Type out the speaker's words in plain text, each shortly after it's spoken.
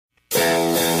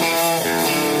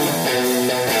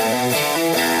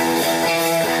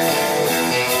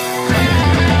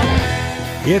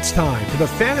It's time for the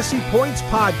Fantasy Points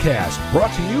Podcast,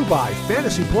 brought to you by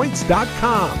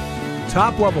FantasyPoints.com.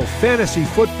 Top-level fantasy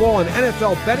football and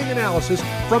NFL betting analysis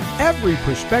from every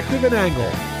perspective and angle,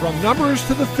 from numbers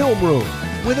to the film room,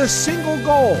 with a single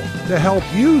goal to help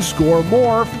you score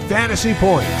more fantasy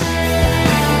points.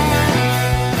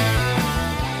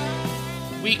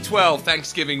 Week 12,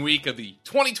 Thanksgiving week of the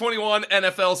 2021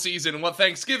 NFL season. And what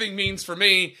Thanksgiving means for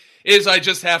me is I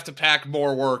just have to pack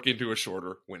more work into a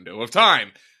shorter window of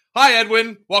time. Hi,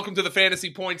 Edwin. Welcome to the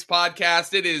Fantasy Points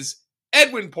Podcast. It is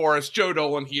Edwin Porras, Joe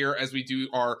Dolan here as we do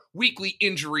our weekly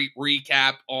injury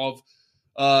recap of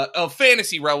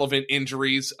fantasy-relevant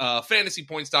injuries,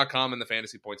 fantasypoints.com and the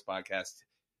Fantasy Points Podcast.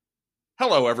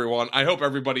 Hello, everyone. I hope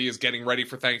everybody is getting ready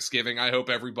for Thanksgiving. I hope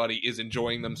everybody is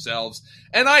enjoying themselves.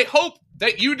 And I hope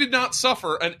that you did not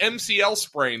suffer an MCL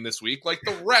sprain this week like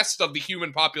the rest of the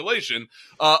human population.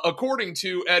 According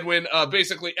to Edwin,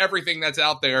 basically everything that's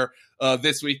out there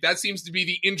this week, that seems to be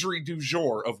the injury du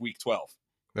jour of Week 12.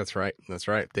 That's right.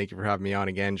 Thank you for having me on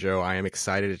again, Joe. I am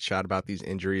excited to chat about these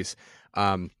injuries.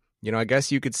 I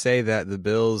guess you could say that the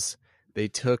Bills, they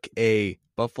took a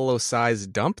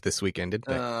Buffalo-sized dump this weekend, didn't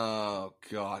they? Oh,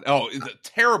 God. Oh, it's a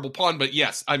terrible pun, but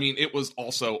yes. I mean, it was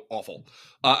also awful.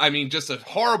 Just a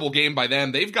horrible game by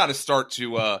them. They've got to start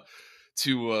to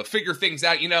figure things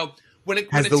out.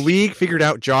 Has the league figured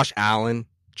out Josh Allen?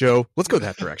 Joe, let's go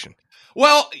that direction.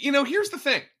 Well, here's the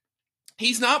thing.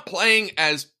 He's not playing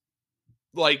as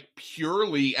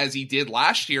purely as he did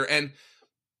last year, and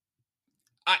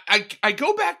I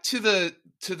go back to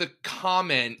the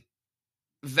comment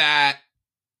that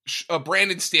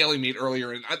Brandon Staley made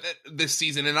earlier in this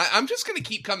season, and I'm just going to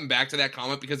keep coming back to that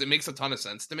comment because it makes a ton of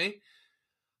sense to me.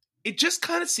 It just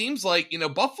kind of seems like,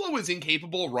 Buffalo is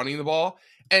incapable of running the ball,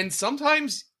 and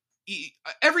sometimes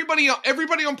everybody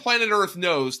on planet Earth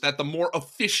knows that the more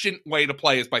efficient way to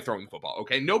play is by throwing the football,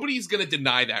 okay? Nobody's going to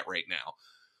deny that right now.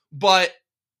 But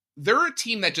they're a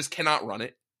team that just cannot run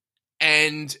it,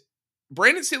 and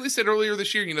Brandon Staley said earlier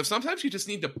this year, sometimes you just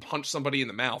need to punch somebody in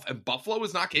the mouth, and Buffalo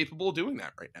is not capable of doing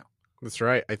that right now. That's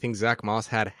right. I think Zach Moss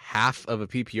had half of a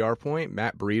PPR point.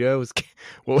 Matt Burrito was,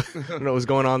 I don't know what's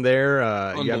going on there.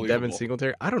 You have Devin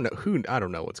Singletary. I don't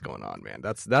know what's going on, man.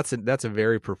 That's a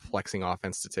very perplexing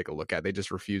offense to take a look at. They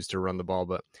just refuse to run the ball.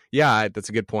 But yeah, that's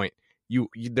a good point.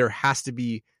 There has to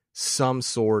be some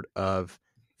sort of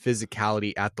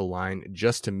physicality at the line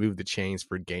just to move the chains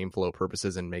for game flow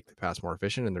purposes and make the pass more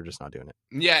efficient, and they're just not doing it.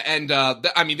 Yeah, and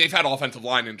they've had offensive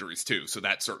line injuries too, so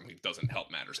that certainly doesn't help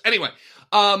matters. Anyway,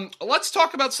 let's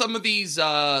talk about some of these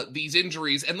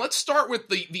injuries, and let's start with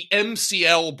the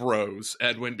MCL bros,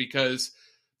 Edwin, because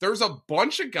there's a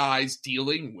bunch of guys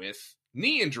dealing with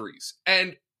knee injuries,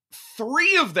 and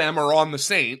 3 of them are on the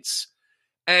Saints,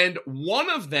 and 1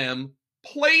 of them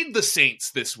played the Saints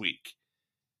this week.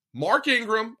 Mark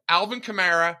Ingram, Alvin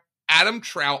Kamara, Adam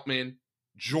Troutman,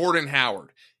 Jordan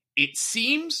Howard. It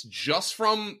seems, just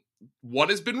from what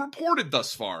has been reported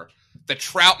thus far, that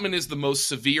Troutman is the most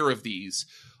severe of these.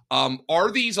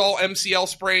 Are these all MCL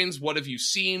sprains? What have you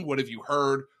seen? What have you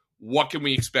heard? What can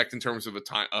we expect in terms of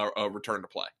a return to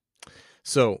play?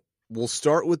 So we'll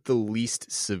start with the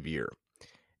least severe.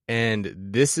 And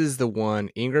this is the one,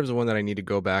 Ingram's the one that I need to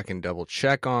go back and double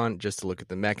check on just to look at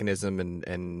the mechanism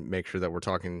and make sure that we're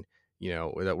talking,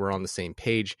 that we're on the same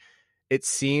page. It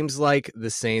seems like the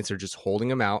Saints are just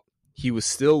holding him out. He was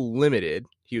still limited.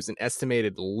 He was an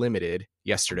estimated limited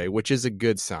yesterday, which is a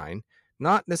good sign.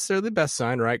 Not necessarily the best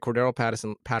sign, right? Cordero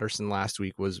Patterson last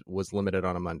week was limited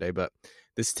on a Monday, but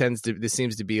this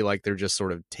seems to be like they're just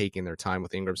sort of taking their time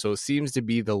with Ingram. So it seems to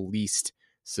be the least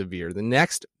severe.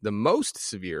 The most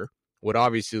severe would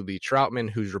obviously be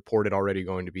Troutman, who's reported already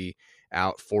going to be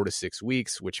out 4 to 6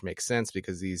 weeks, which makes sense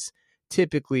because these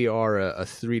typically are a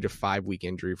 3 to 5 week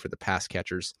injury for the pass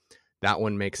catchers. That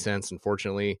one makes sense.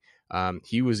 Unfortunately,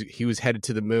 he was headed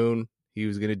to the moon. He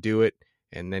was going to do it,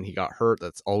 and then he got hurt.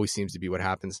 That's always seems to be what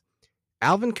happens.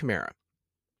 Alvin Kamara.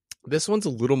 This one's a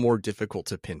little more difficult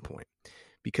to pinpoint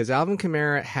because Alvin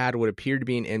Kamara had what appeared to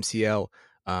be an MCL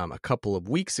a couple of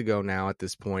weeks ago now at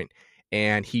this point,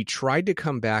 and he tried to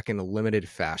come back in a limited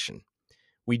fashion.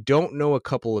 We don't know a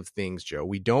couple of things, Joe.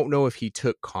 We don't know if he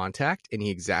took contact and he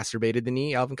exacerbated the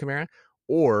knee, Alvin Kamara,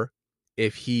 or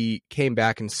if he came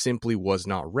back and simply was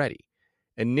not ready.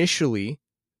 Initially,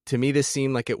 to me, this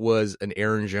seemed like it was an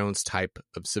Aaron Jones type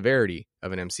of severity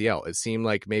of an MCL. It seemed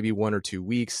like maybe 1 or 2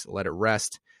 weeks, let it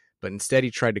rest, but instead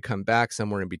he tried to come back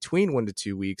somewhere in between 1 to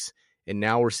 2 weeks. And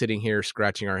now we're sitting here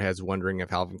scratching our heads wondering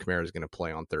if Alvin Kamara is going to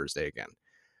play on Thursday again.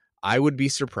 I would be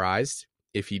surprised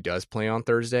if he does play on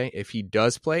Thursday. If he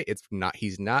does play,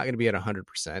 he's not going to be at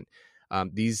 100%.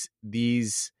 These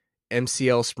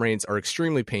MCL sprains are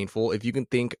extremely painful. If you can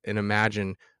think and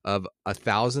imagine of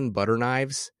 1,000 butter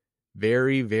knives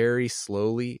very, very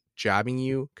slowly jabbing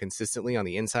you consistently on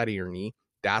the inside of your knee,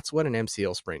 that's what an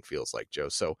MCL sprain feels like, Joe.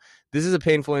 So this is a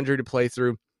painful injury to play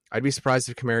through. I'd be surprised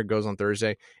if Kamara goes on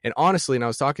Thursday. And honestly, and I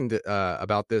was talking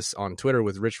about this on Twitter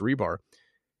with Rich Rebar,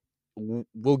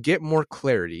 we'll get more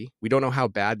clarity. We don't know how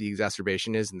bad the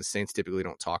exacerbation is, and the Saints typically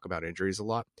don't talk about injuries a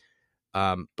lot.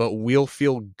 But we'll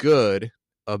feel good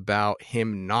about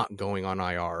him not going on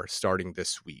IR starting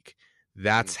this week.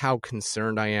 That's how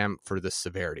concerned I am for the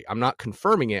severity. I'm not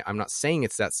confirming it. I'm not saying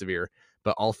it's that severe,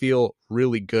 but I'll feel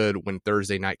really good when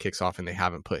Thursday night kicks off and they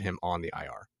haven't put him on the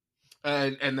IR.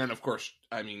 And then, of course,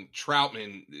 I mean,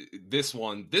 Troutman, this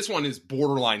one is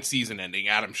borderline season ending.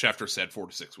 Adam Schefter said 4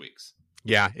 to 6 weeks.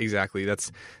 Yeah, exactly.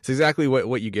 That's exactly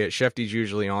what you get. Shefty's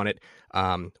usually on it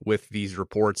with these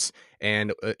reports.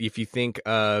 And if you think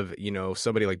of,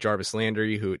 somebody like Jarvis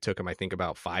Landry, who it took him, I think,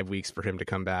 about 5 weeks for him to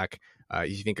come back.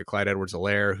 You think of Clyde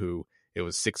Edwards-Helaire, who it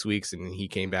was 6 weeks and he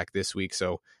came back this week.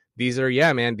 So these are,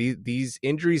 these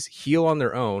injuries heal on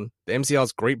their own. The MCL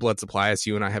has great blood supply, as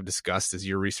you and I have discussed, as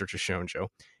your research has shown,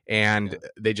 Joe. And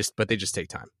they just take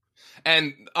time.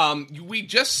 And we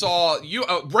just saw you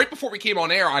right before we came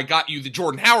on air. I got you the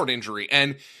Jordan Howard injury,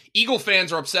 and Eagle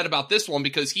fans are upset about this one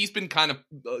because he's been kind of,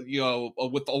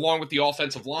 along with the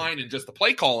offensive line and just the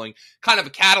play calling, kind of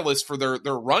a catalyst for their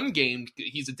run game.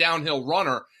 He's a downhill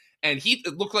runner, and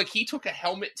it looked like he took a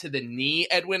helmet to the knee.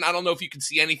 Edwin, I don't know if you can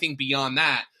see anything beyond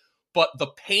that, but the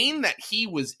pain that he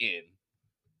was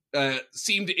in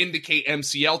seemed to indicate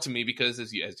MCL to me because,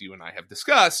 as you and I have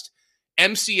discussed,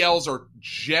 MCLs are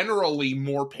generally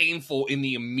more painful in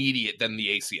the immediate than the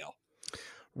ACL.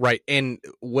 Right. And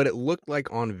what it looked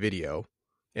like on video,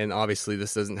 and obviously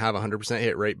this doesn't have 100%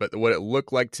 hit rate, but what it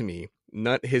looked like to me,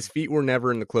 his feet were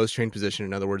never in the closed chain position.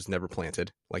 In other words, never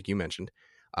planted, like you mentioned.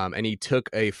 And he took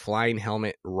a flying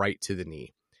helmet right to the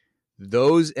knee.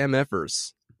 Those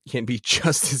MFers can be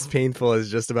just as painful as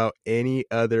just about any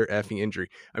other effing injury.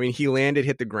 I mean, he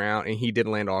hit the ground, and he did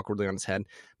land awkwardly on his head,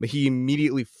 but he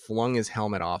immediately flung his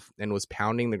helmet off and was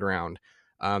pounding the ground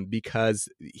because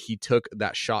he took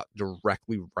that shot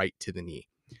directly right to the knee.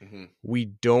 Mm-hmm. We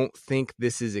don't think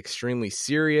this is extremely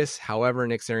serious. However,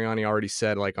 Nick Sirianni already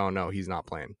said, oh no, he's not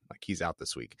playing. He's out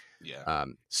this week. Yeah.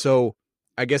 So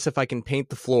I guess if I can paint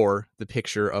the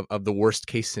picture of the worst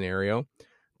case scenario,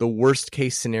 the worst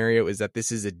case scenario is that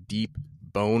this is a deep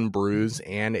bone bruise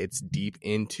and it's deep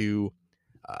into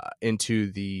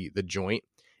the joint,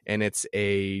 and it's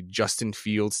a Justin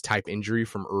Fields type injury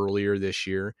from earlier this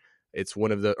year. It's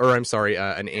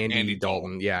an Andy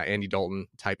Dalton. Yeah, Andy Dalton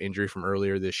type injury from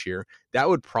earlier this year. That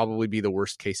would probably be the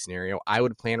worst case scenario. I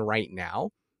would plan right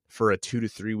now for a 2 to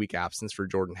 3 week absence for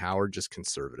Jordan Howard, just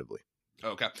conservatively.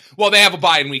 Okay. Well, they have a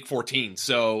bye in week 14,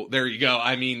 so there you go.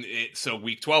 I mean, so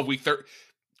week 12, week 13.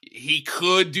 He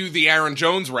could do the Aaron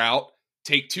Jones route,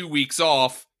 take 2 weeks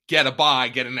off, get a bye,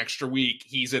 get an extra week.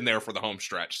 He's in there for the home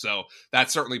stretch. So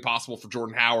that's certainly possible for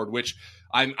Jordan Howard, which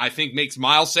I think makes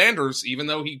Miles Sanders, even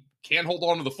though he can't hold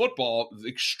on to the football,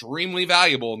 extremely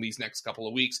valuable in these next couple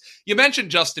of weeks. You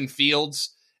mentioned Justin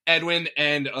Fields, Edwin,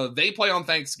 and they play on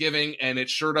Thanksgiving, and it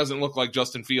sure doesn't look like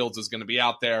Justin Fields is going to be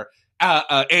out there.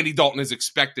 Andy Dalton is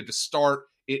expected to start.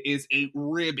 It is a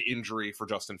rib injury for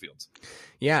Justin Fields.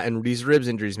 Yeah, and these ribs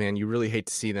injuries, man, you really hate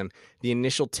to see them. The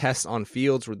initial tests on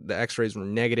Fields, the x-rays were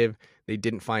negative. They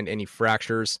didn't find any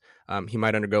fractures. He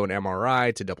might undergo an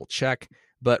MRI to double check.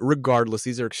 But regardless,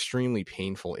 these are extremely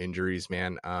painful injuries,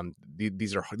 man.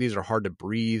 These are hard to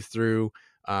breathe through.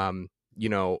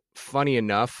 Funny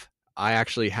enough, I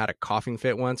actually had a coughing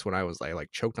fit once when I was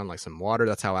choked on some water.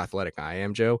 That's how athletic I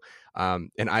am, Joe.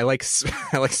 And I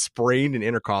sprained an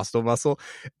intercostal muscle.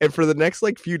 And for the next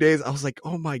few days, I was like,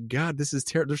 oh my God, this is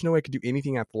terrible. There's no way I could do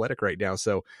anything athletic right now.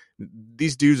 So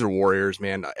these dudes are warriors,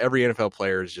 man. Every NFL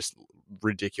player is just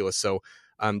ridiculous. So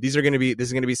this is going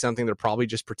to be something they're probably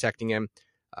just protecting him.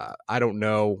 I don't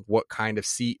know what kind of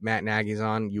seat Matt Nagy's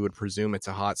on. You would presume it's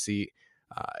a hot seat.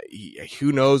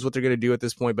 Who knows what they're going to do at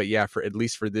this point, but yeah, at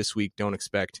least for this week, don't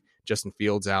expect Justin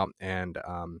Fields out. And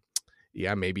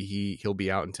maybe he'll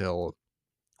be out until,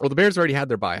 the Bears already had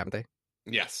their bye, haven't they?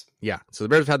 Yes. Yeah. So the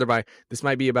Bears have had their bye. This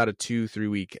might be about a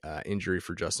 2-3 week injury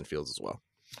for Justin Fields as well.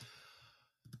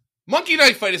 Monkey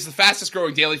Knife Fight is the fastest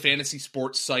growing daily fantasy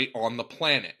sports site on the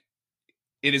planet.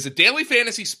 It is a daily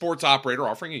fantasy sports operator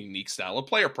offering a unique style of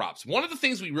player props. One of the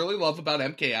things we really love about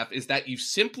MKF is that you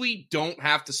simply don't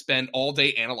have to spend all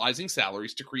day analyzing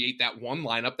salaries to create that one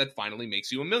lineup that finally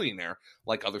makes you a millionaire,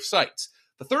 like other sites.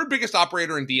 The third biggest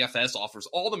operator in DFS offers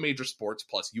all the major sports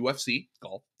plus UFC,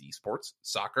 golf, esports,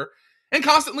 soccer, and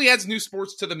constantly adds new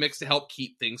sports to the mix to help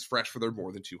keep things fresh for their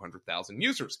more than 200,000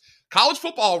 users. College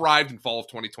football arrived in fall of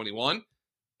 2021,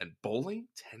 and bowling,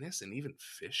 tennis, and even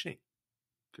fishing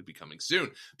could be coming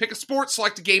soon. Pick a sport,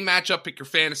 select a game matchup, pick your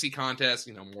fantasy contest,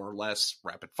 more or less,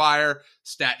 rapid fire,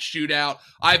 stat shootout.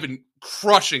 I've been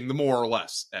crushing the more or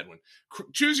less, Edwin.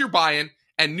 Choose your buy-in,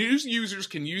 and new users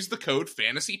can use the code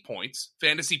FANTASYPOINTS,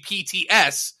 Fantasy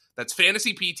PTS, that's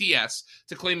Fantasy PTS,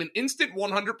 to claim an instant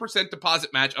 100%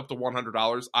 deposit match up to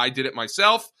 $100. I did it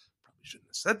myself. Probably shouldn't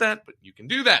have said that, but you can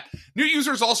do that. New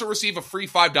users also receive a free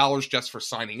 $5 just for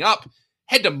signing up.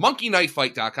 Head to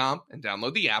monkeyknifefight.com and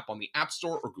download the app on the App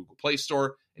Store or Google Play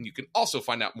Store, and you can also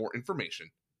find out more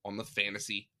information on the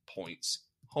Fantasy Points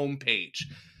homepage.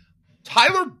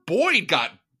 Tyler Boyd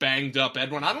got banged up,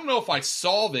 Edwin. I don't know if I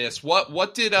saw this. What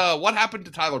happened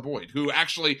to Tyler Boyd, who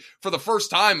actually, for the first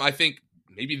time, I think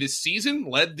maybe this season,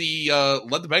 led the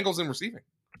Bengals in receiving?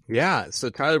 Yeah, so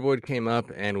Tyler Boyd came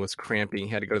up and was cramping.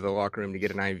 He had to go to the locker room to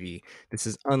get an IV. This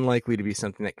is unlikely to be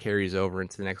something that carries over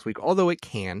into the next week, although it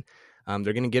can.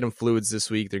 They're going to get him fluids this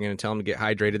week. They're going to tell him to get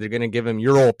hydrated. They're going to give him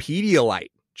your old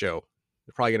Pedialyte, Joe.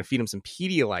 They're probably going to feed him some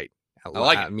Pedialyte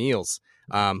at meals.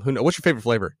 Who knows? What's your favorite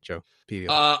flavor, Joe?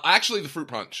 Pedialyte. Actually, the fruit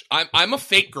punch. I'm a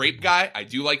fake grape guy. I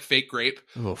do like fake grape.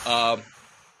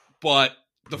 But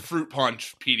the fruit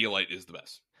punch Pedialyte is the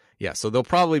best. Yeah, so they'll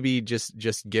probably be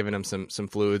just giving him some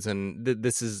fluids, and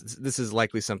this is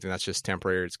likely something that's just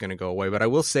temporary. It's going to go away. But I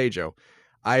will say, Joe,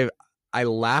 I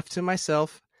laugh to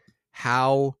myself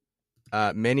how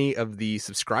many of the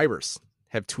subscribers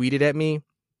have tweeted at me,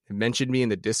 have mentioned me in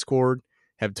the Discord,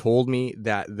 have told me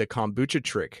that the kombucha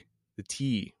trick, the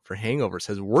tea for hangovers,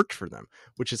 has worked for them,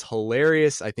 which is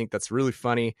hilarious. I think that's really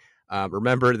funny.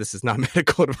 Remember, this is not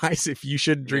medical advice. If you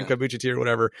should drink kombucha tea or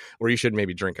whatever, or you should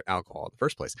maybe drink alcohol in the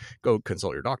first place, go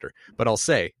consult your doctor. But I'll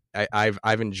say I've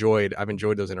enjoyed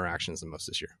those interactions the most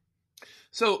this year.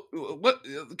 So what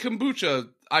kombucha?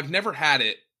 I've never had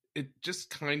it. It just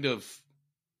kind of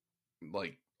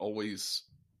always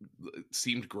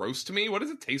seemed gross to me. What does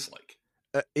it taste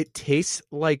like? It tastes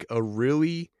like a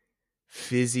really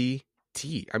fizzy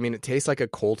tea. I mean, it tastes like a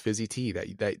cold fizzy tea that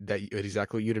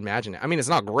exactly what you'd imagine it. I mean, it's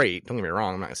not great. Don't get me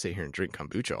wrong. I'm not gonna sit here and drink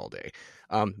kombucha all day.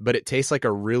 But it tastes like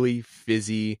a really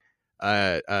fizzy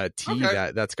tea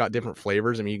that's got different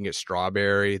flavors. I mean, you can get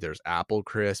strawberry. There's apple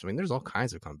crisp. I mean, there's all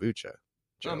kinds of kombucha.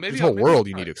 There's a whole world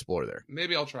you need to explore there.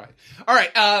 Maybe I'll try. All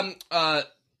right.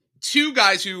 Two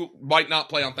guys who might not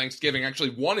play on Thanksgiving. Actually,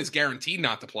 one is guaranteed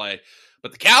not to play.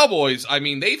 But the Cowboys, I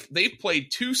mean, they've played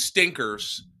two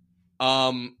stinkers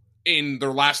in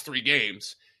their last three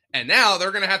games. And now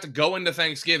they're going to have to go into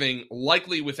Thanksgiving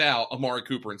likely without Amari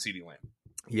Cooper and CeeDee Lamb.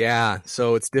 Yeah,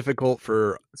 so it's difficult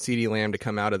for CeeDee Lamb to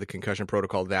come out of the concussion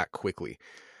protocol that quickly.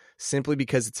 Simply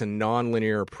because it's a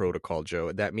non-linear protocol,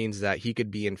 Joe. That means that he could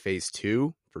be in phase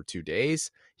 2 for 2 days.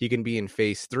 He can be in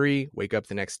phase 3, wake up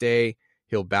the next day.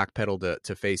 He'll backpedal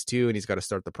to phase 2, and he's got to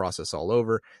start the process all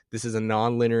over. This is a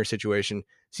non-linear situation.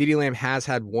 CeeDee Lamb has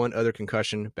had one other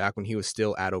concussion back when he was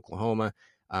still at Oklahoma.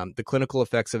 The clinical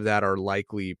effects of that are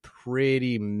likely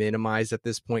pretty minimized at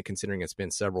this point, considering it's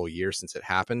been several years since it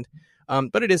happened.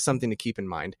 But it is something to keep in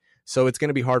mind. So it's going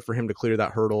to be hard for him to clear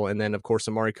that hurdle. And then, of course,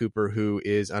 Amari Cooper, who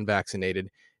is unvaccinated,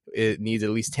 it needs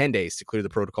at least 10 days to clear the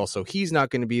protocol. So he's not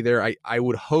going to be there. I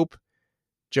would hope,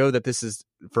 Joe, that this is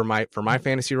for my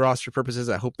fantasy roster purposes.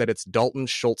 I hope that it's Dalton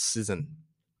Schultz season.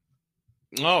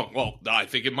 Oh, well, I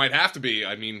think it might have to be.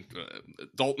 I mean,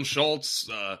 Dalton Schultz,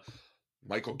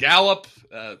 Michael Gallup,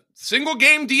 single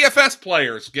game DFS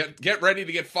players. Get ready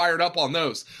to get fired up on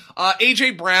those.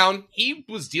 AJ Brown, he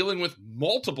was dealing with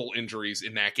multiple injuries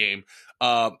in that game.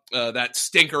 That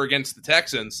stinker against the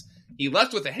Texans. He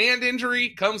left with a hand injury,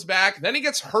 comes back, then he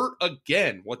gets hurt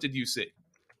again. What did you see?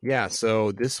 Yeah,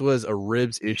 so this was a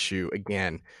ribs issue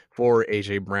again for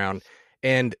AJ Brown.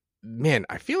 And man,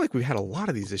 I feel like we've had a lot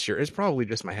of these this year. It's probably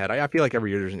just my head. I feel like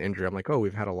every year there's an injury. I'm like, oh,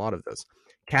 we've had a lot of those.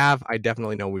 Calf, I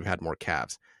definitely know we've had more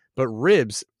calves. But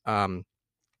ribs,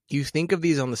 you think of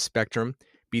these on the spectrum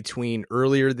between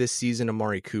earlier this season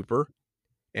Amari Cooper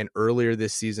and earlier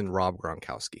this season Rob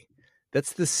Gronkowski.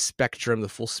 That's the spectrum, the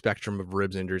full spectrum of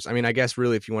ribs injuries. I mean, I guess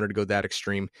really if you wanted to go that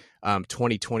extreme,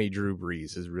 2020 Drew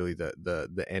Brees is really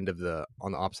the end of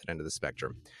on the opposite end of the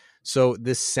spectrum. So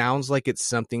this sounds like it's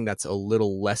something that's a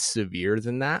little less severe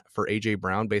than that for AJ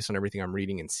Brown based on everything I'm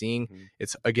reading and seeing. Mm-hmm.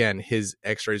 It's, again, his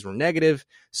x-rays were negative,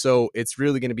 so it's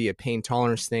really going to be a pain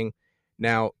tolerance thing.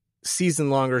 Now, season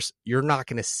longers, you're not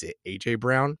going to sit AJ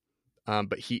Brown,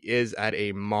 but he is at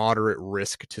a moderate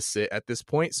risk to sit at this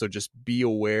point. So just be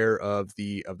aware of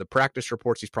the practice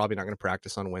reports. He's probably not going to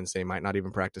practice on Wednesday, might not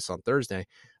even practice on Thursday,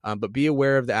 but be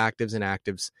aware of the actives and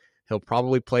actives. He'll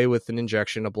probably play with an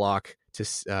injection, a block,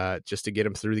 to just to get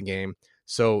him through the game.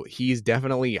 So he's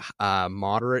definitely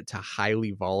moderate to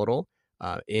highly volatile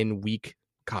in week.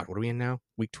 God, what are we in now?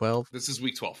 Week 12? This is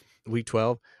week 12. Week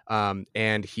 12.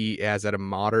 And he has at a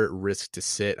moderate risk to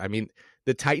sit. I mean,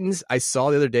 the Titans, I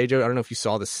saw the other day, Joe, I don't know if you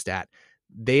saw the stat.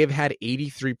 They have had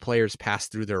 83 players pass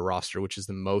through their roster, which is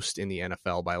the most in the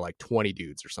NFL by like 20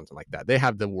 dudes or something like that. They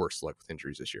have the worst luck with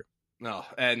injuries this year. No,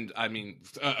 and I mean,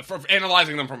 for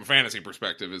analyzing them from a fantasy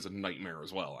perspective is a nightmare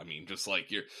as well. I mean, just like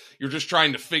you're just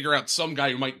trying to figure out some guy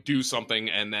who might do something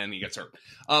and then he gets hurt.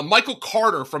 Michael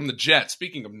Carter from the Jets,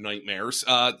 speaking of nightmares,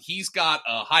 he's got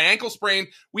a high ankle sprain.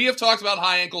 We have talked about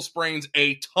high ankle sprains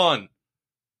a ton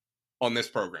on this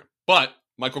program, but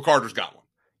Michael Carter's got one.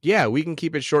 Yeah, we can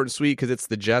keep it short and sweet because it's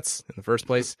the Jets in the first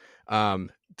place.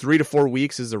 3 to 4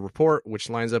 weeks is the report, which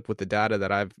lines up with the data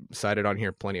that I've cited on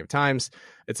here plenty of times.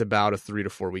 It's about a 3 to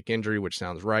 4 week injury, which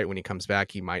sounds right. When he comes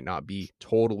back, he might not be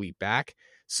totally back.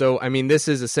 So, I mean, this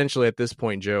is essentially at this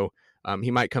point, Joe,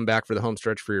 he might come back for the home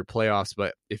stretch for your playoffs,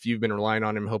 but if you've been relying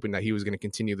on him, hoping that he was going to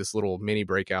continue this little mini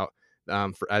breakout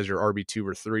as your RB2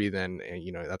 or 3, then,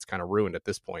 that's kind of ruined at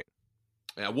this point.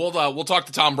 Yeah, we'll talk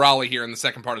to Tom Brawley here in the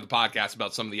second part of the podcast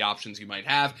about some of the options you might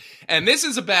have, and this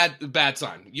is a bad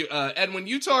sign. Ed, when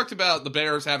you talked about the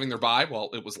Bears having their bye,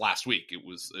 well, it was last week. It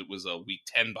was a week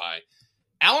 10 bye.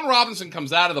 Allen Robinson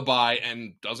comes out of the bye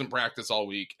and doesn't practice all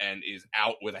week and is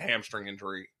out with a hamstring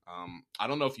injury. I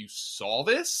don't know if you saw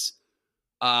this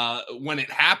when it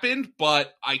happened,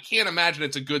 but I can't imagine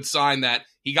it's a good sign that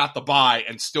he got the bye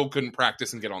and still couldn't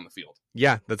practice and get on the field.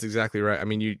 Yeah, that's exactly right. I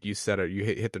mean, you said it. You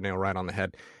hit the nail right on the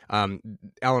head. Allen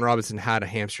Robinson had a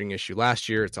hamstring issue last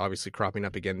year. It's obviously cropping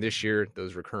up again this year.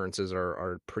 Those recurrences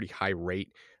are pretty high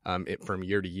rate from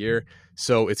year to year.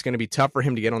 So it's going to be tough for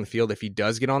him to get on the field. If he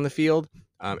does get on the field,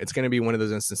 it's going to be one of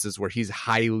those instances where he's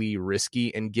highly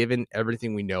risky. And given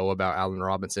everything we know about Allen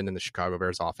Robinson and the Chicago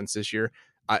Bears offense this year,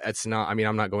 it's not. I mean,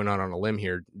 I'm not going out on a limb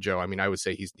here, Joe. I mean, I would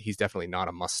say he's definitely not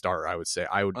a must start. I would say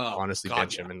I would honestly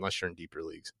bench him unless you're in deeper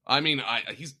leagues. I mean,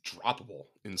 he's droppable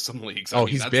in some leagues.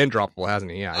 He's been droppable,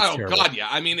 hasn't he? Yeah. Terrible. God, yeah.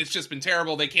 I mean, it's just been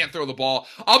terrible. They can't throw the ball.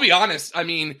 I'll be honest. I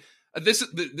mean, this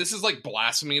is like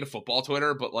blasphemy to football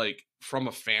Twitter, but like from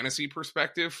a fantasy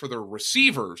perspective, for the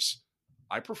receivers,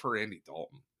 I prefer Andy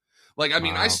Dalton. Like, I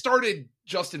mean, I started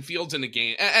Justin Fields in a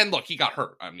game, and look, he got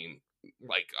hurt. I mean,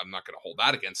 like, I'm not going to hold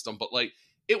that against him, but like,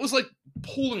 it was like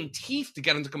pulling teeth to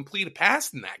get him to complete a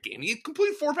pass in that game. He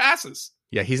completed 4 passes.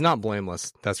 Yeah, he's not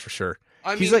blameless. That's for sure.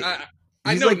 I mean,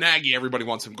 I know Nagy, everybody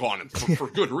wants him gone for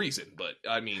good reason, but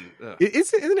I mean...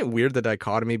 Isn't it weird, the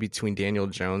dichotomy between Daniel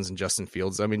Jones and Justin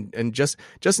Fields? I mean, and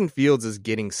Justin Fields is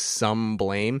getting some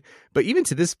blame, but even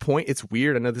to this point, it's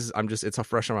weird. I know it's all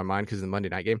fresh on my mind because of the Monday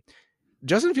night game.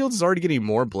 Justin Fields is already getting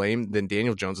more blame than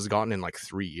Daniel Jones has gotten in like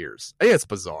 3 years. I think it's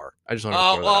bizarre. I just want to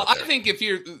throw that out there. I think if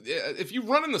you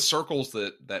run in the circles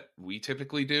that we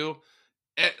typically do,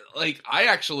 like, I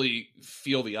actually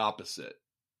feel the opposite,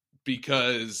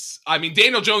 because I mean,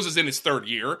 Daniel Jones is in his 3rd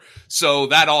year, so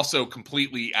that also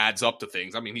completely adds up to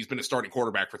things. I mean, he's been a starting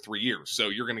quarterback for 3 years, so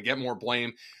you're going to get more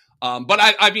blame. But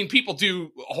I mean, people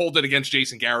do hold it against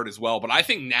Jason Garrett as well. But I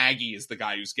think Nagy is the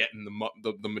guy who's getting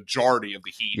the majority of the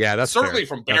heat. Yeah, that's certainly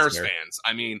fair. From Bears fans.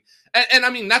 I mean, and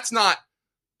I mean, that's not.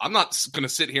 I'm not going to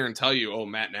sit here and tell you, oh,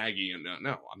 Matt Nagy. And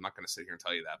no, I'm not going to sit here and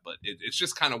tell you that. But it's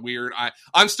just kind of weird.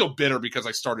 I'm still bitter because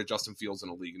I started Justin Fields in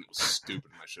a league and it was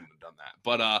stupid and I shouldn't have done that.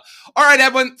 But all right,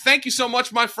 Edwin, thank you so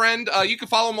much, my friend. You can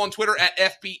follow him on Twitter at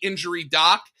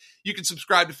FBInjuryDoc. You can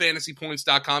subscribe to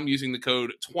fantasypoints.com using the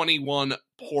code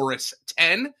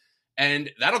 21porous10.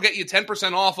 And that'll get you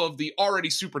 10% off of the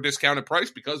already super discounted price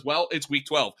because, well, it's week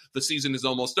 12. The season is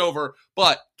almost over.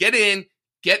 But get in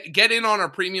on our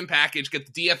premium package,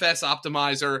 get the DFS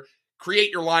optimizer, create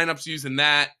your lineups using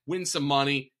that, win some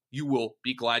money. You will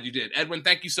be glad you did. Edwin,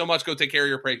 thank you so much. Go take care of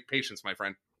your patients, my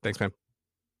friend. Thanks, man.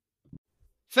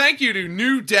 Thank you to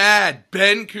new dad,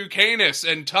 Ben Kukanis.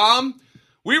 And Tom,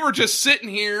 we were just sitting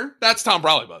here. That's Tom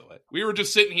Brawley, by the way. We were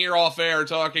just sitting here off air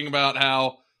talking about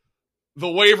how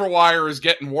the waiver wire is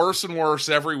getting worse and worse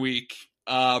every week.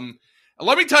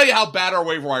 Let me tell you how bad our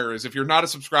waiver wire is if you're not a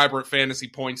subscriber at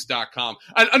fantasypoints.com.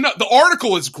 And the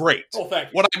article is great. Oh,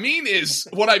 thank you. What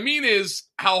I mean is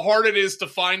how hard it is to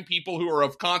find people who are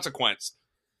of consequence.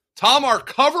 Tom, our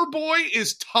cover boy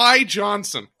is Ty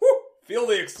Johnson. Woo, feel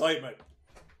the excitement.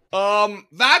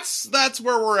 That's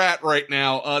where we're at right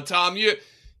now. Tom,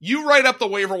 you write up the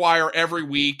waiver wire every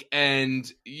week and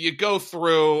you go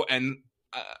through, and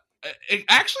it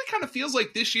actually kind of feels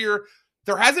like this year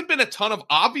there hasn't been a ton of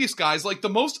obvious guys. Like, the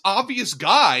most obvious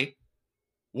guy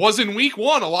was in week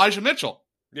 1, Elijah Mitchell.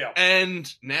 Yeah. And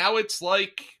now it's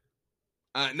like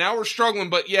Now we're struggling,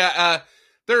 but yeah,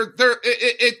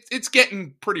 it's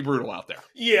getting pretty brutal out there.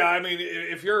 Yeah, I mean,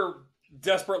 if you're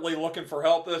desperately looking for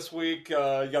help this week, you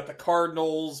got the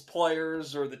Cardinals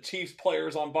players or the Chiefs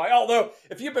players on bye. Although,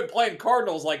 if you've been playing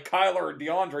Cardinals like Kyler or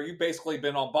DeAndre, you've basically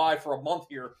been on bye for a month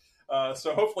here.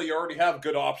 So hopefully you already have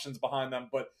good options behind them.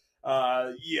 But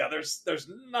yeah, there's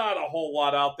not a whole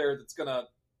lot out there that's going to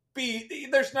be...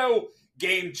 There's no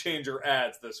game changer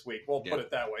ads this week. We'll put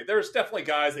it that way. There's definitely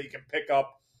guys that you can pick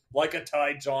up, like a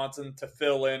Ty Johnson, to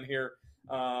fill in here.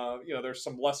 There's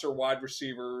some lesser wide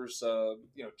receivers.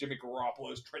 Jimmy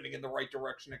Garoppolo's trending in the right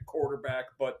direction at quarterback.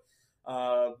 But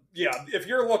if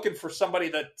you're looking for somebody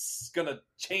that's going to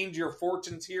change your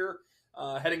fortunes here,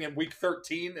 heading in week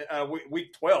 13,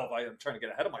 week 12, I am trying to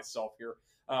get ahead of myself here.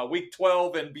 Week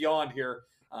 12 and beyond here,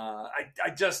 I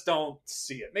just don't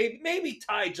see it. Maybe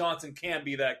Ty Johnson can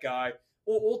be that guy.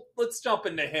 Let's jump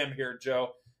into him here,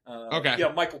 Joe. Okay.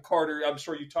 Yeah, Michael Carter. I'm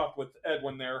sure you talked with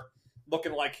Edwin there,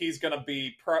 looking like he's going to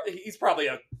be. He's probably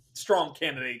a strong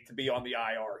candidate to be on the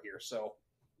IR here. So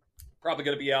probably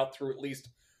going to be out through at least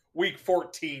week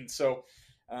 14. So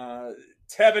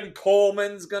Tevin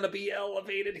Coleman's going to be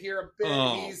elevated here a bit.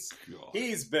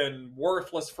 He's been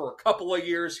worthless for a couple of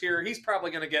years here. He's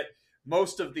probably going to get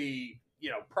most of the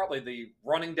probably the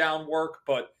running down work,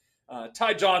 but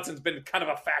Ty Johnson's been kind of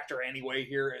a factor anyway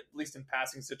here, at least in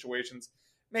passing situations.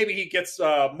 Maybe he gets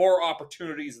more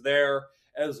opportunities there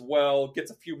as well,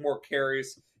 gets a few more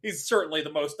carries. He's certainly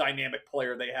the most dynamic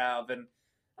player they have. And,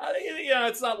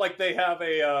 it's not like they have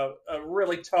a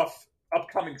really tough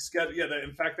upcoming schedule. Yeah,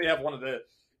 in fact, they have one of the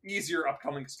easier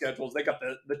upcoming schedules. They got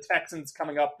the Texans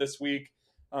coming up this week.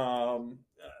 I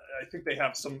think they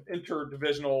have some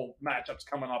interdivisional matchups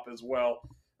coming up as well.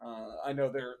 I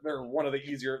know they're one of the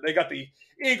easier. They got the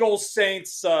Eagles,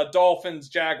 Saints, Dolphins,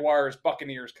 Jaguars,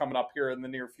 Buccaneers coming up here in the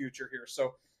near future here.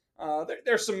 So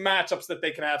there's some matchups that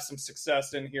they can have some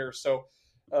success in here. So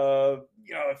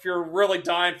if you're really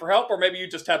dying for help, or maybe you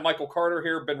just have Michael Carter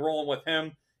here, been rolling with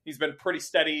him. He's been pretty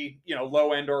steady,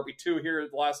 low end RB2 here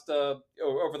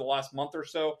over the last month or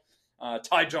so.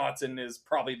 Ty Johnson is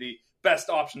probably the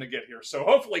best option to get here. So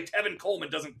hopefully Tevin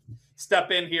Coleman doesn't step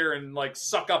in here and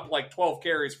suck up 12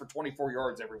 carries for 24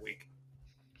 yards every week.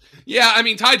 Yeah, I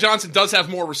mean, Ty Johnson does have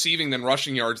more receiving than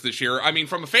rushing yards this year. I mean,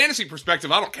 from a fantasy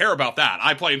perspective, I don't care about that.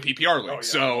 I play in PPR league,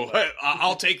 so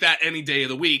I'll take that any day of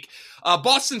the week.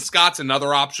 Boston Scott's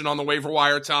another option on the waiver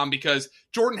wire, Tom, because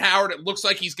Jordan Howard, it looks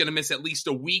like he's going to miss at least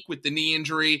a week with the knee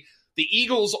injury. The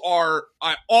Eagles are,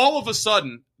 all of a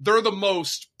sudden, they're the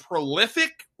most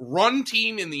prolific run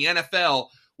team in the NFL,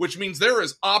 which means there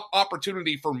is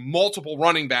opportunity for multiple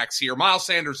running backs here. Miles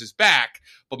Sanders is back,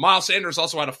 but Miles Sanders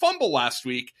also had a fumble last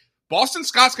week. Boston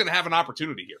Scott's going to have an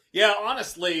opportunity here. Yeah,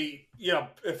 honestly,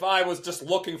 if I was just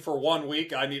looking for 1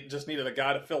 week, just needed a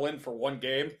guy to fill in for one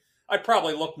game, I'd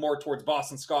probably look more towards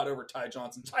Boston Scott over Ty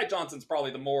Johnson. Ty Johnson's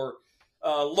probably the more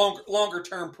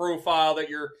longer-term profile that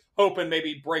you're hoping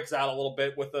maybe breaks out a little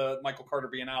bit with Michael Carter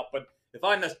being out. But if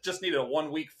I just needed a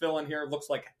 1 week fill in here, it looks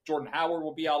like Jordan Howard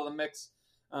will be out of the mix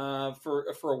for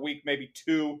a week, maybe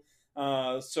two.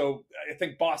 So I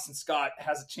think Boston Scott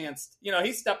has a chance.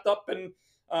 He stepped up and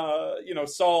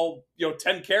saw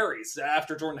 10 carries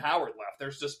after Jordan Howard left.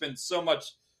 There's just been so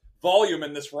much volume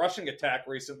in this rushing attack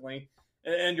recently.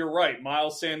 And you're right,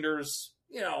 Miles Sanders,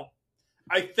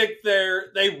 I think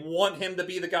they want him to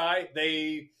be the guy.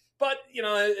 But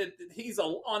he's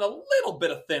on a little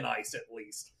bit of thin ice at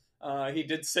least. He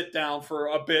did sit down for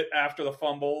a bit after the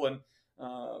fumble, and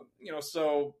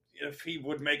so if he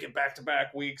would make it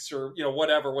back-to-back weeks or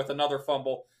whatever with another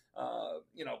fumble,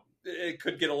 it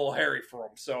could get a little hairy for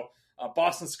him. So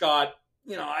Boston Scott,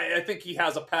 I think he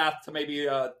has a path to maybe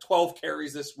 12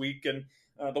 carries this week, and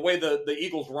the way the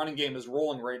Eagles' running game is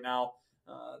rolling right now.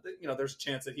 There's a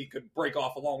chance that he could break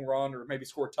off a long run or maybe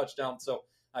score a touchdown. So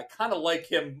I kind of like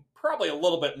him probably a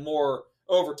little bit more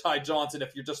over Ty Johnson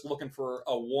if you're just looking for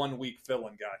a 1 week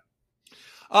fill-in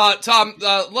guy. Tom,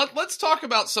 let's talk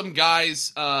about some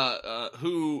guys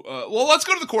who let's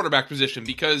go to the quarterback position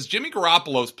because Jimmy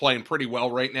Garoppolo is playing pretty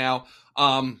well right now.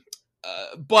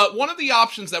 But one of the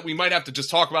options that we might have to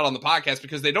just talk about on the podcast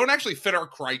because they don't actually fit our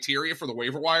criteria for the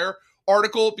waiver wire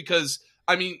article because,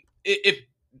 let's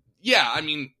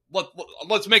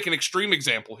make an extreme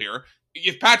example here.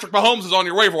 If Patrick Mahomes is on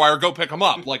your waiver wire, go pick him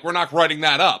up. We're not writing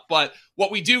that up. But what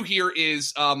we do here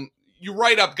is you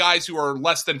write up guys who are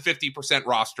less than 50%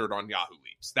 rostered on Yahoo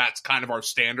Leagues. That's kind of our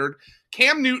standard.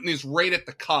 Cam Newton is right at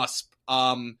the cusp.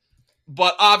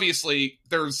 But obviously,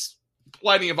 there's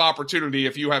plenty of opportunity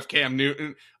if you have Cam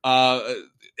Newton.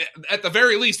 At the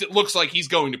very least, it looks like he's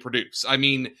going to produce. I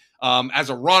mean, as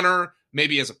a runner,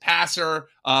 maybe as a passer.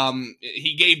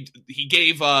 He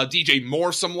gave DJ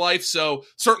Moore some life, so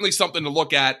certainly something to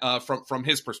look at from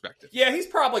his perspective. Yeah, he's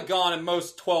probably gone in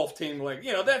most 12-team leagues.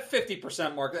 That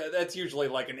 50% mark, that's usually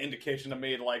like an indication to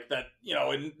me, like that,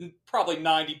 in probably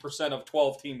 90% of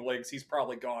 12-team leagues, he's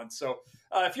probably gone. So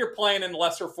if you're playing in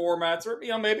lesser formats, or,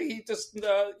 maybe he just,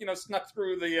 snuck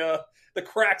through the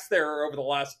cracks there over the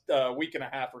last week and a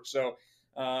half or so,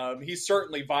 he's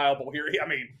certainly viable here.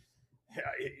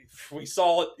 We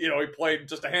saw it, he played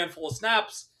just a handful of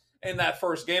snaps in that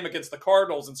first game against the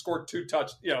Cardinals and scored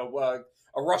a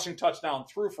rushing touchdown,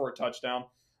 threw for a touchdown.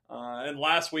 And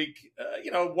last week,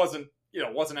 wasn't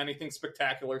anything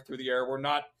spectacular through the air.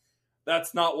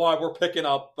 That's not why we're picking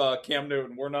up Cam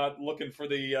Newton. We're not looking for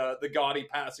the gaudy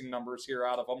passing numbers here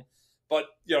out of him. But,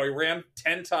 he ran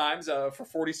 10 times for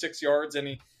 46 yards and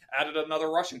he added another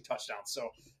rushing touchdown.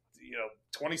 So,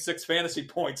 26 fantasy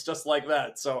points just like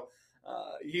that. So,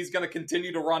 he's going to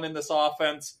continue to run in this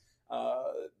offense.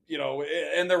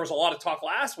 And there was a lot of talk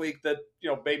last week that,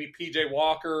 maybe PJ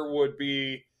Walker would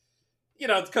be,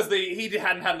 because he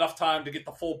hadn't had enough time to get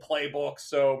the full playbook.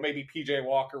 So maybe PJ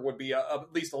Walker would be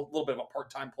at least a little bit of a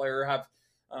part-time player, have,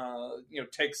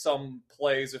 take some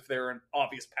plays if they're in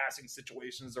obvious passing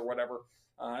situations or whatever.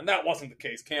 And that wasn't the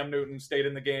case. Cam Newton stayed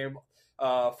in the game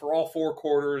for all 4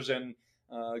 quarters and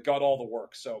got all the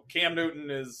work. So Cam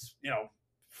Newton is,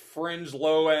 fringe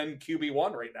low-end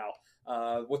QB1 right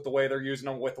now with the way they're using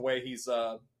him, with the way he's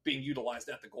being utilized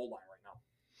at the goal line right now.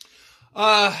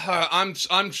 I'm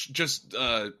just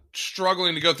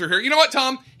struggling to go through here. You know what,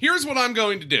 Tom? Here's what I'm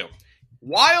going to do.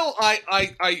 While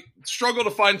I struggle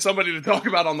to find somebody to talk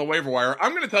about on the waiver wire,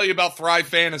 I'm going to tell you about Thrive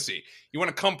Fantasy. You want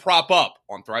to come prop up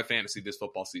on Thrive Fantasy this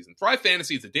football season. Thrive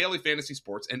Fantasy is a daily fantasy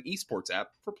sports and esports app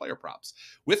for player props.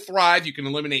 With Thrive, you can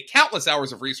eliminate countless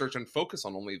hours of research and focus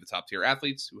on only the top-tier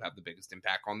athletes who have the biggest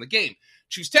impact on the game.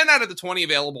 Choose 10 out of the 20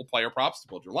 available player props to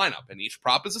build your lineup, and each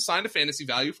prop is assigned a fantasy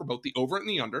value for both the over and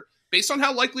the under based on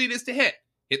how likely it is to hit.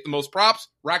 Hit the most props,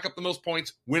 rack up the most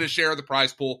points, win a share of the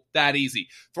prize pool. That easy.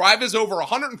 Thrive is over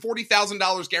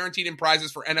 $140,000 guaranteed in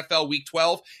prizes for NFL Week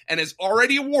 12 and has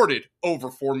already awarded over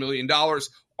 $4 million.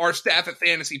 Our staff at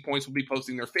Fantasy Points will be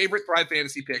posting their favorite Thrive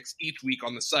Fantasy picks each week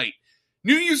on the site.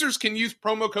 New users can use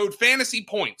promo code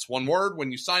FANTASYPOINTS, one word,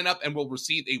 when you sign up and will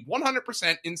receive a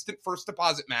 100% instant first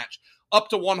deposit match up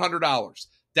to $100.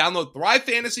 Download Thrive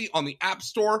Fantasy on the App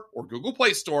Store or Google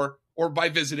Play Store or by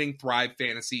visiting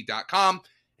thrivefantasy.com.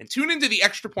 And tune into the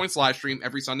Extra Points live stream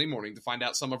every Sunday morning to find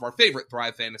out some of our favorite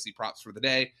Thrive Fantasy props for the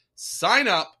day. Sign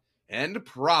up and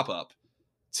prop up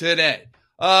today.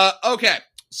 Okay,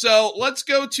 so let's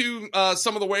go to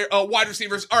some of the wide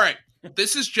receivers. All right,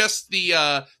 this is just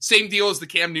the same deal as the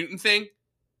Cam Newton thing.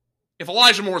 If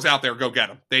Elijah Moore's out there, go get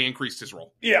him. They increased his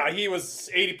role. Yeah, he was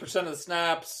 80% of the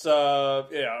snaps.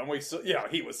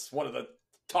 He was one of the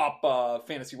top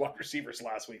fantasy wide receivers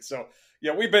last week. So,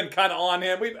 yeah, we've been kind of on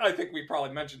him. I think we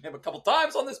probably mentioned him a couple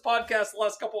times on this podcast the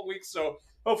last couple of weeks. So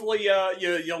hopefully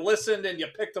you listened and you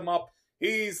picked him up.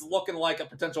 He's looking like a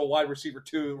potential wide receiver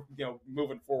too,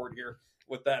 moving forward here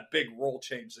with that big role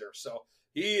change there. So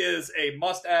he is a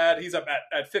must add. He's up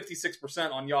at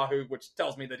 56% on Yahoo, which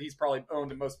tells me that he's probably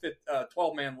owned in most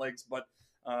 12-man leagues. But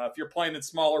if you're playing in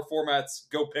smaller formats,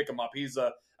 go pick him up. He's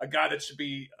a guy that should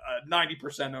be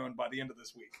 90% owned by the end of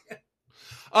this week.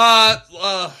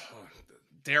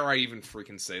 Dare I even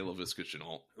freaking say Laviska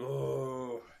Shenault?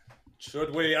 Oh,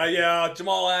 should we?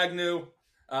 Jamal Agnew,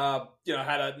 had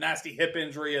a nasty hip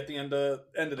injury at the end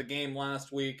of the game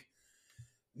last week.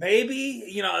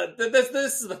 Maybe,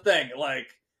 this is the thing. Like,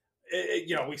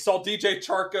 we saw DJ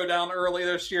Chark go down early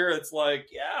this year. It's like,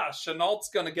 yeah, Shenault's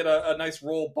going to get a nice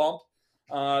roll bump.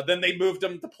 Then they moved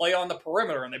him to play on the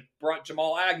perimeter, and they brought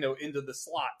Jamal Agnew into the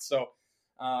slot. So,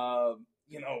 are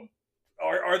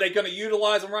they going to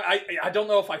utilize him right? I don't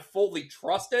know if I fully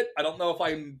trust it. I don't know if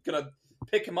I'm going to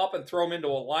pick him up and throw him into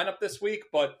a lineup this week,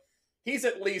 but he's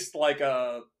at least like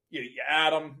you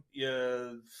add him,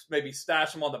 you maybe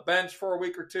stash him on the bench for a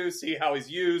week or two, see how he's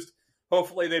used.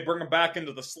 Hopefully they bring him back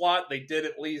into the slot. They did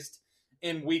at least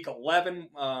in week 11,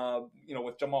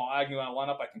 with Jamal Agnew on the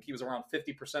lineup. I think he was around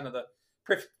 50%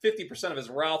 of his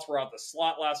routes were out the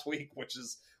slot last week, which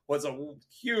was a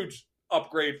huge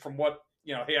upgrade from what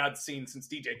he had seen since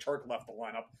DJ Chark left the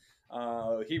lineup.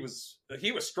 He was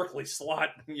strictly slot,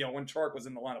 when Chark was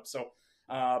in the lineup. So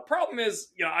problem is,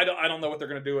 I don't know what they're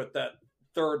going to do at that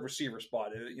third receiver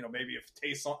spot. Maybe if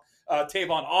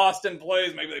Tavon Austin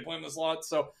plays, maybe they play him in the slot.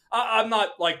 So I'm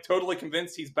not like totally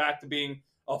convinced he's back to being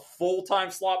a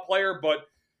full-time slot player, but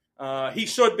he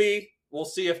should be. We'll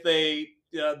see if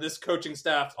this coaching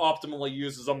staff optimally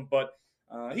uses him, but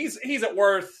he's at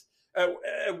worth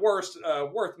at worst,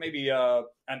 worth maybe an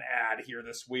ad here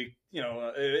this week.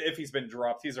 If he's been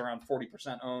dropped, he's around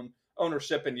 40%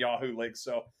 ownership in Yahoo League.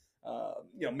 So,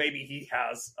 maybe he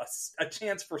has a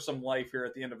chance for some life here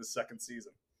at the end of his second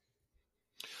season.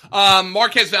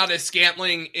 Marquez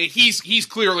Valdez-Scantling, he's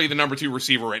clearly the number 2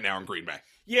 receiver right now in Green Bay.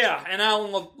 Yeah, and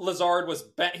Alan Lazard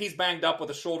he's banged up with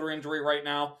a shoulder injury right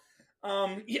now.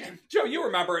 Joe, you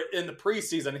remember in the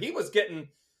preseason, he was getting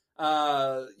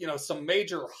some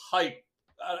major hype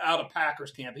out of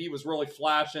Packers camp. He was really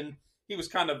flashing. He was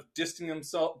kind of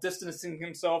distancing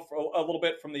himself a little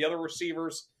bit from the other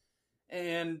receivers.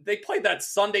 And they played that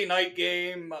Sunday night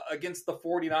game against the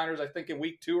 49ers, I think in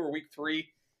week 2 or week 3.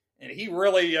 And he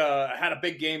really had a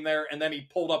big game there. And then he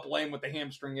pulled up lame with the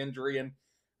hamstring injury and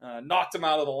knocked him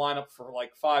out of the lineup for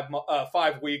like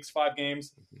 5 weeks, 5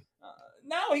 games.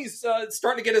 Now he's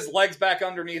starting to get his legs back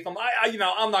underneath him.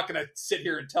 I'm not going to sit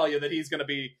here and tell you that he's going to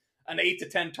be an 8 to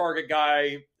 10 target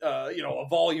guy, a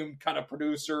volume kind of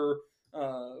producer,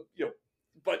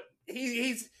 but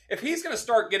if he's going to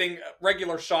start getting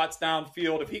regular shots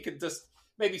downfield, if he could just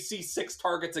maybe see 6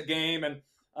 targets a game and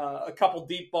a couple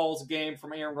deep balls a game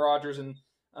from Aaron Rodgers, and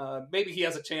maybe he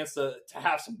has a chance to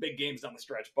have some big games down the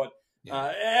stretch. But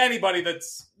anybody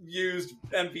that's used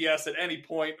MVS at any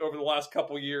point over the last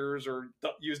couple years or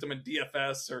used him in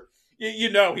DFS, or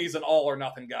he's an all or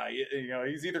nothing guy.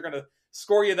 He's either going to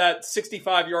score you that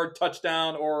 65-yard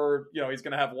touchdown, or he's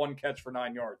going to have 1 catch for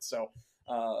 9 yards. So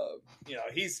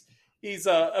he's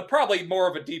probably more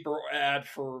of a deeper ad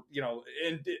for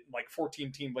in like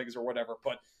 14 team leagues or whatever.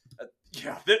 But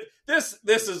this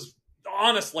is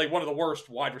honestly one of the worst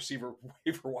wide receiver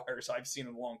waiver wires I've seen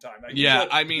in a long time.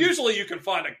 Usually you can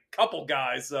find a couple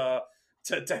guys to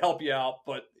help you out,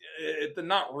 but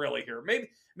not really here.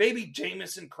 Maybe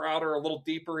Jamison Crowder a little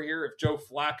deeper here if Joe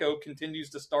Flacco continues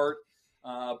to start.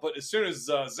 But as soon as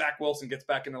Zach Wilson gets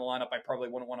back into the lineup, I probably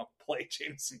wouldn't want to play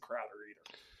Jamison Crowder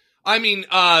either. I mean,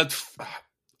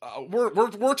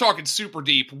 we're talking super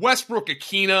deep. Westbrook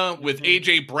Akina with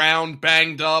AJ Brown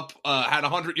banged up, had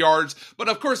 100 yards. But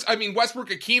of course, I mean,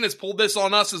 Westbrook Akina's pulled this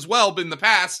on us as well in the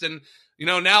past. And,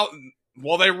 now,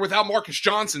 they're without Marcus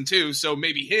Johnson too. So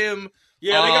maybe him.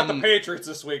 Yeah, they got the Patriots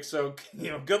this week. So,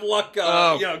 good luck,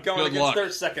 going against their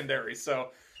secondary. So,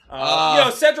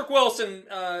 Cedric Wilson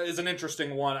is an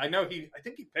interesting one. I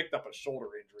think he picked up a shoulder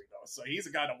injury though. So he's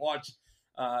a guy to watch.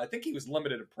 I think he was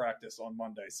limited in practice on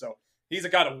Monday. So he's a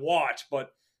guy to watch,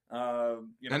 but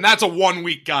and that's a 1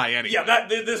 week guy anyway. Yeah,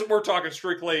 we're talking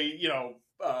strictly,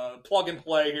 plug and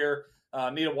play here.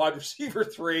 Need a wide receiver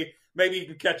 3. Maybe he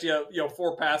can catch you,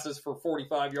 4 passes for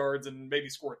 45 yards and maybe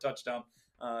score a touchdown.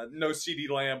 No CeeDee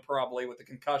Lamb probably with a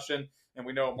concussion, and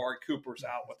we know Amari Cooper's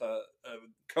out with a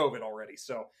COVID already.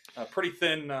 So pretty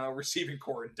thin receiving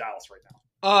core in Dallas right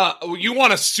now. You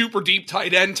want a super deep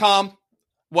tight end, Tom?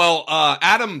 Well,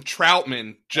 Adam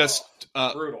Troutman just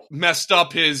messed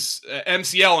up his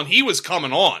MCL, and he was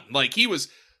coming on. Like,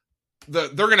 they're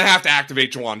going to have to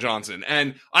activate Juwan Johnson.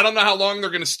 And I don't know how long they're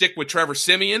going to stick with Trevor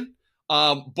Siemian,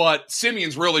 but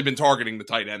Simeon's really been targeting the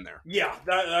tight end there. Yeah,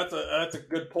 that's a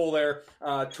good pull there.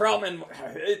 Troutman,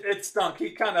 it stunk.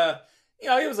 He kind of,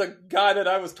 he was a guy that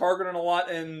I was targeting a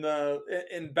lot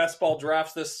in best ball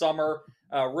drafts this summer,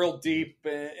 real deep,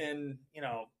 and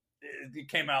it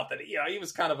came out that he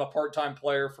was kind of a part-time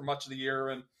player for much of the year,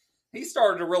 and he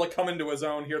started to really come into his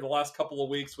own here the last couple of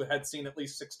weeks. We had seen at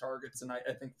least 6 targets in I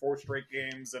think 4 straight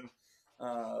games, and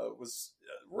was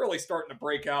really starting to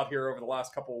break out here over the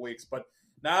last couple of weeks. But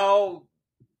now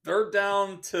they're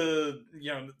down to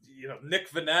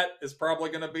Nick Vannett is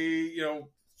probably going to be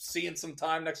seeing some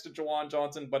time next to Juwan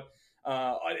Johnson, but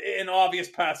in obvious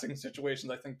passing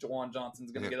situations, I think Juwan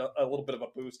Johnson's going to get a little bit of a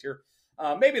boost here.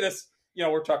 Maybe this.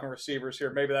 We're talking receivers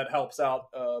here. Maybe that helps out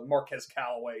Marquez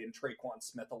Callaway and Traquan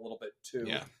Smith a little bit too.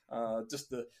 Yeah. Just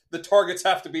the targets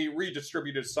have to be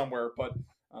redistributed somewhere. But,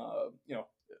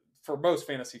 for most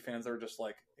fantasy fans, they're just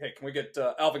like, hey, can we get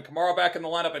Alvin Kamara back in the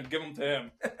lineup and give him to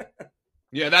him?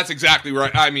 Yeah, that's exactly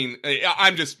right. I mean,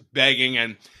 I'm just begging.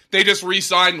 And they just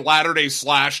re-signed Latter-day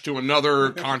Slash to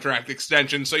another contract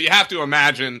extension. So you have to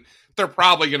imagine they're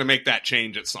probably going to make that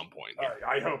change at some point.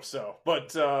 I hope so.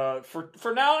 But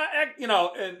for now,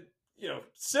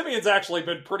 Simeon's actually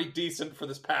been pretty decent for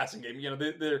this passing game.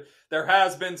 There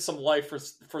has been some life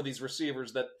for these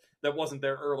receivers that wasn't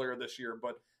there earlier this year.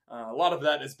 But a lot of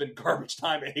that has been garbage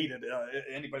time hated.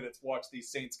 Anybody that's watched these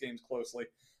Saints games closely.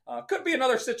 Could be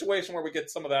another situation where we get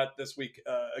some of that this week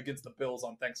against the Bills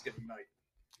on Thanksgiving night.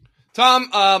 Tom,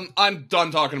 I'm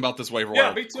done talking about this waiver wire.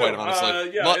 Yeah, me too. Quite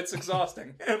honestly, it's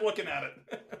exhausting looking at it.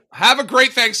 Have a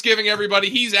great Thanksgiving, everybody.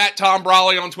 He's at Tom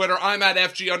Brawley on Twitter. I'm at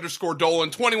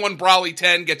FG_Dolan. 21 Brawley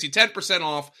 10 gets you 10%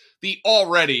 off the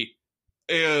already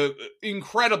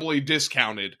incredibly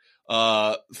discounted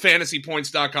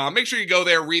fantasypoints.com. Make sure you go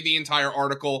there, read the entire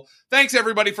article. Thanks,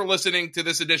 everybody, for listening to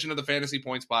this edition of the Fantasy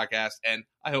Points Podcast, and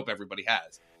I hope everybody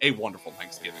has a wonderful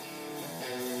Thanksgiving.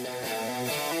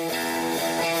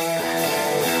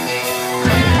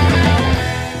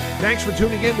 Thanks for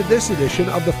tuning in to this edition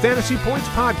of the Fantasy Points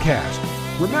Podcast.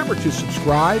 Remember to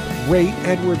subscribe, rate,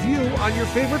 and review on your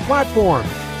favorite platform.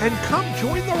 And come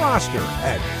join the roster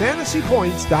at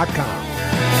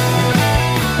fantasypoints.com.